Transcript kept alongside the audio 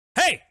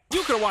Hey,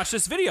 you could have watched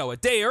this video a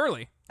day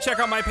early. Check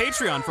out my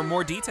Patreon for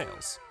more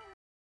details.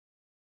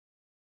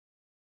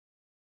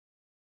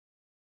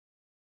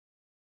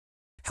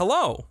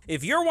 Hello,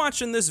 if you're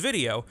watching this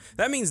video,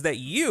 that means that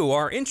you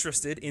are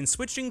interested in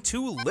switching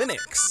to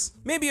Linux.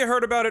 Maybe you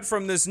heard about it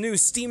from this new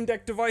Steam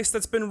Deck device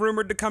that's been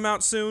rumored to come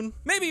out soon.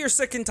 Maybe you're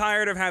sick and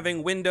tired of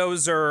having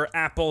Windows or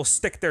Apple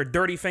stick their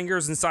dirty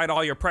fingers inside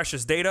all your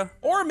precious data.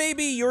 Or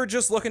maybe you're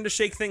just looking to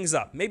shake things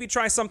up, maybe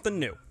try something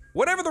new.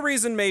 Whatever the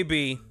reason may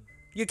be,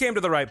 you came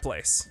to the right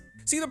place.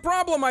 See, the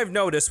problem I've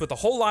noticed with a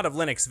whole lot of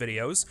Linux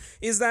videos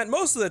is that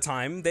most of the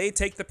time they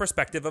take the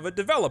perspective of a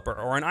developer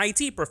or an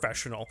IT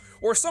professional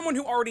or someone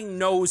who already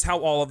knows how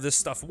all of this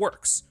stuff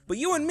works. But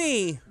you and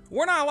me,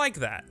 we're not like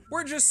that.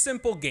 We're just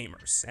simple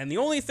gamers, and the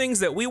only things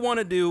that we want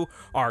to do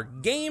are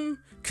game,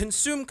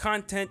 consume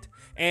content,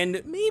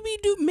 and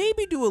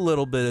maybe do a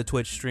little bit of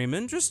Twitch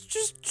streaming, just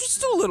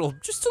a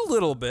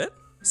little bit.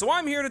 So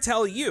I'm here to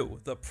tell you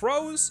the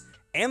pros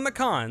and the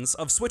cons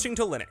of switching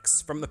to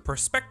Linux from the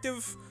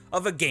perspective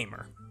of a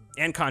gamer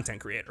and content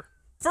creator.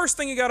 First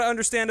thing you gotta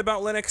understand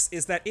about Linux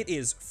is that it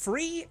is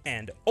free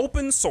and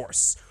open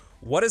source.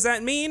 What does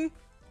that mean?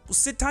 Well,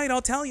 sit tight,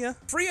 I'll tell you.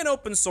 Free and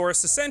open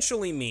source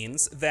essentially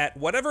means that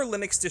whatever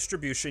Linux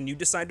distribution you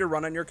decide to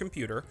run on your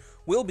computer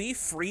will be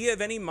free of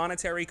any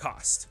monetary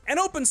cost. And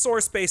open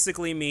source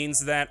basically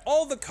means that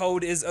all the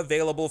code is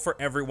available for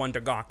everyone to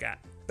gawk at.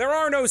 There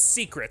are no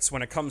secrets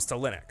when it comes to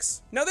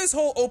Linux. Now, this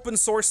whole open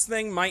source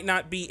thing might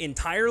not be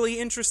entirely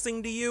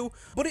interesting to you,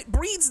 but it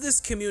breeds this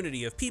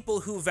community of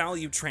people who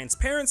value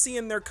transparency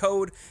in their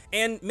code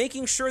and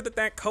making sure that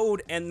that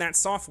code and that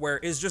software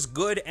is just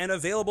good and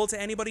available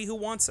to anybody who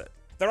wants it.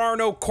 There are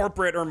no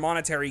corporate or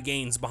monetary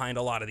gains behind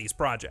a lot of these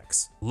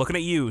projects. Looking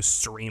at you,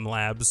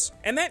 Streamlabs.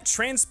 And that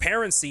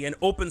transparency and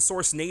open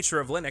source nature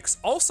of Linux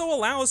also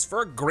allows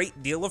for a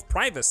great deal of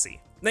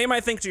privacy. Now you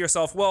might think to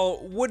yourself, well,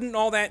 wouldn't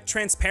all that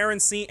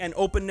transparency and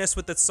openness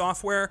with its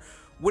software,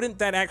 wouldn't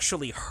that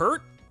actually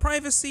hurt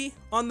privacy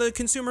on the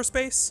consumer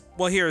space?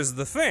 Well, here's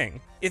the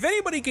thing. If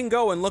anybody can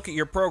go and look at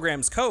your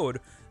program's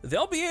code,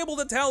 they'll be able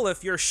to tell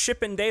if you're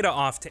shipping data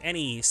off to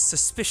any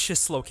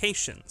suspicious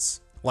locations,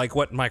 like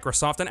what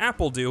Microsoft and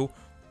Apple do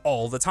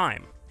all the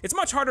time. It's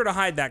much harder to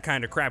hide that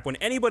kind of crap when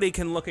anybody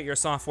can look at your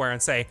software and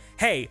say,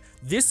 hey,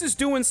 this is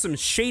doing some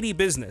shady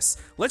business,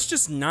 let's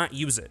just not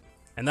use it.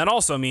 And that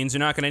also means you're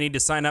not going to need to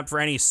sign up for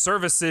any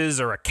services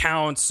or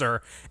accounts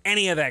or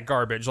any of that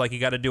garbage like you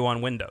got to do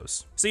on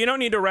Windows. So you don't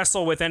need to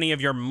wrestle with any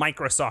of your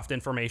Microsoft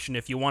information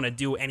if you want to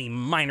do any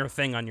minor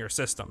thing on your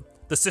system.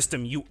 The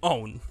system you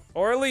own.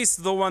 Or at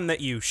least the one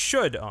that you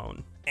should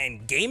own.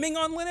 And gaming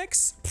on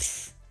Linux?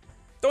 Pfft,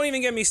 don't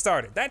even get me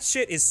started. That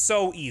shit is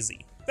so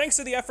easy. Thanks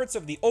to the efforts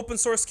of the open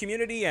source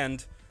community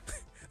and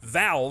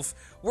Valve,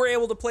 we're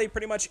able to play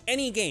pretty much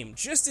any game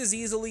just as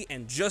easily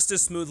and just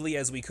as smoothly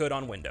as we could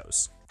on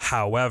Windows.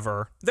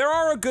 However, there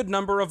are a good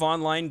number of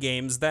online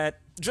games that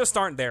just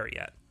aren't there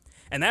yet.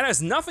 And that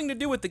has nothing to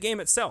do with the game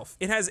itself.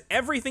 It has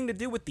everything to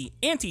do with the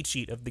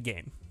anti-cheat of the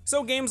game.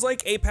 So games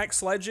like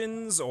Apex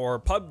Legends or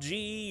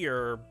PUBG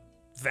or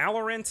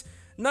Valorant,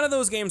 none of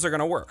those games are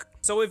gonna work.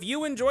 So if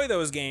you enjoy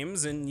those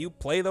games and you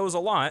play those a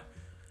lot,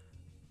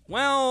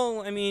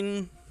 well, I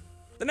mean,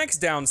 the next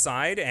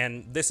downside,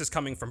 and this is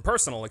coming from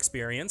personal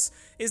experience,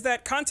 is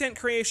that content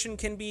creation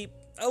can be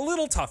a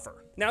little tougher.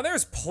 Now,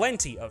 there's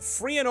plenty of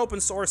free and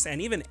open source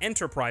and even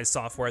enterprise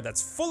software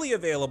that's fully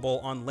available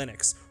on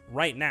Linux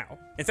right now.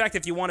 In fact,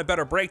 if you want a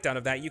better breakdown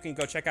of that, you can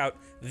go check out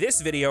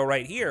this video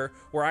right here,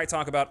 where I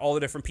talk about all the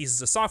different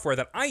pieces of software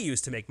that I use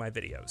to make my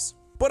videos.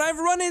 But I've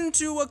run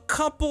into a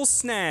couple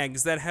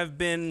snags that have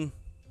been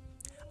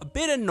a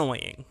bit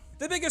annoying.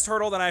 The biggest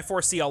hurdle that I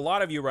foresee a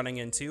lot of you running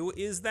into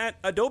is that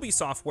Adobe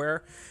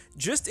software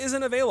just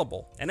isn't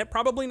available, and it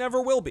probably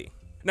never will be.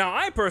 Now,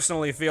 I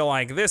personally feel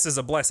like this is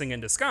a blessing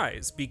in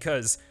disguise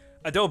because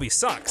Adobe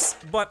sucks,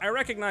 but I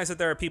recognize that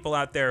there are people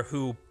out there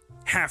who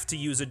have to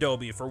use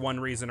Adobe for one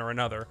reason or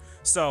another,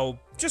 so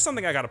just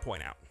something I gotta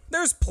point out.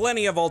 There's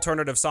plenty of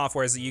alternative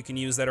softwares that you can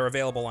use that are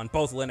available on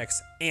both Linux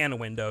and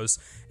Windows,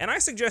 and I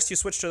suggest you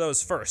switch to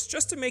those first,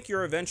 just to make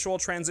your eventual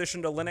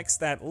transition to Linux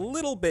that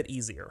little bit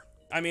easier.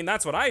 I mean,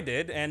 that's what I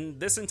did, and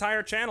this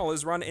entire channel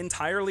is run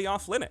entirely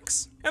off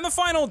Linux. And the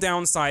final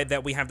downside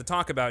that we have to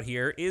talk about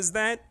here is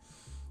that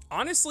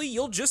honestly,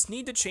 you'll just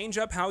need to change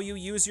up how you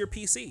use your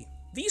PC.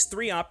 These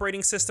three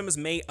operating systems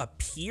may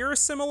appear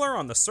similar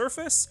on the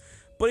surface,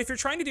 but if you're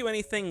trying to do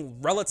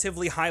anything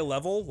relatively high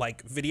level,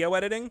 like video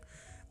editing,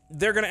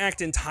 they're gonna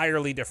act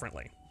entirely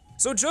differently.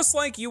 So just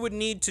like you would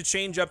need to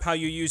change up how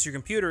you use your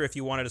computer if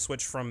you wanted to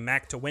switch from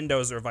Mac to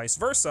Windows or vice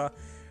versa,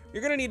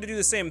 you're gonna need to do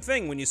the same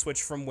thing when you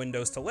switch from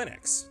Windows to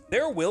Linux.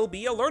 There will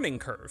be a learning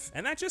curve,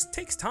 and that just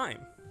takes time.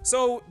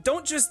 So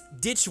don't just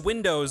ditch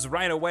Windows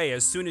right away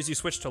as soon as you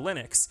switch to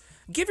Linux.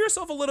 Give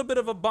yourself a little bit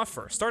of a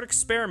buffer. Start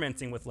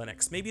experimenting with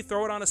Linux. Maybe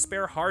throw it on a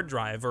spare hard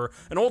drive or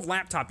an old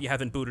laptop you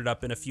haven't booted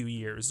up in a few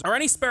years, or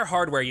any spare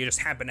hardware you just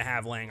happen to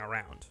have laying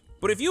around.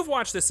 But if you've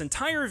watched this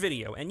entire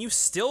video and you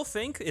still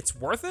think it's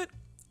worth it,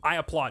 I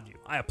applaud you.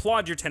 I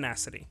applaud your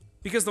tenacity.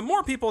 Because the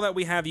more people that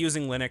we have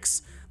using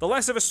Linux, the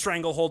less of a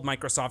stranglehold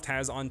Microsoft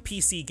has on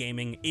PC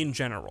gaming in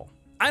general.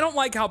 I don't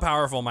like how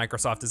powerful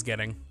Microsoft is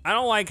getting. I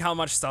don't like how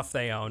much stuff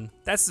they own.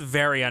 That's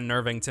very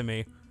unnerving to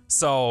me.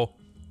 So,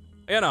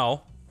 you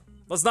know,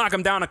 let's knock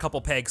them down a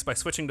couple pegs by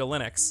switching to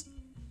Linux.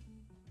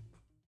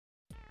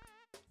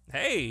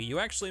 Hey, you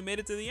actually made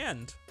it to the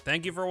end.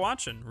 Thank you for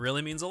watching,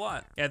 really means a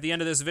lot. At the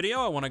end of this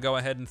video, I wanna go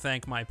ahead and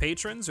thank my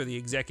patrons, or the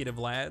executive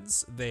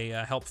lads. They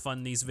help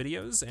fund these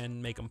videos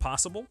and make them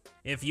possible.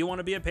 If you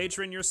wanna be a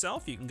patron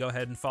yourself, you can go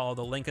ahead and follow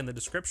the link in the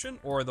description,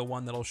 or the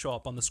one that'll show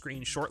up on the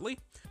screen shortly,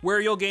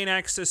 where you'll gain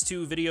access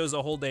to videos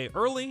a whole day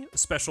early,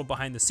 special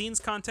behind the scenes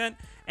content,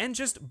 and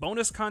just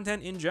bonus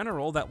content in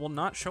general that will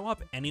not show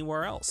up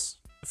anywhere else.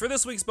 For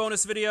this week's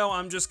bonus video,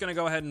 I'm just gonna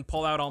go ahead and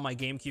pull out all my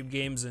GameCube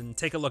games and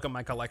take a look at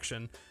my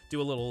collection, do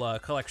a little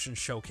collection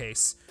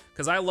showcase.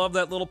 Because I love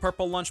that little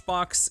purple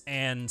lunchbox,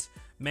 and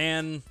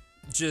man,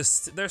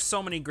 just, there's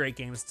so many great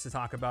games to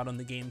talk about on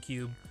the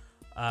GameCube,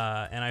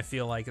 and I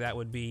feel like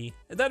that'd be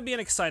an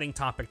exciting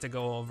topic to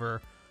go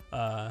over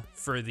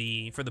for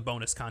the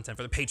bonus content,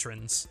 for the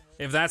patrons.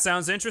 If that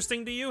sounds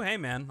interesting to you, hey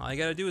man, all you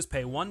gotta do is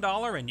pay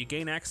 $1 and you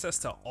gain access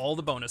to all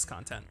the bonus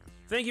content.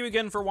 Thank you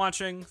again for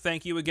watching,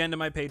 thank you again to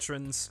my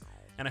patrons,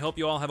 and I hope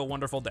you all have a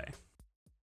wonderful day.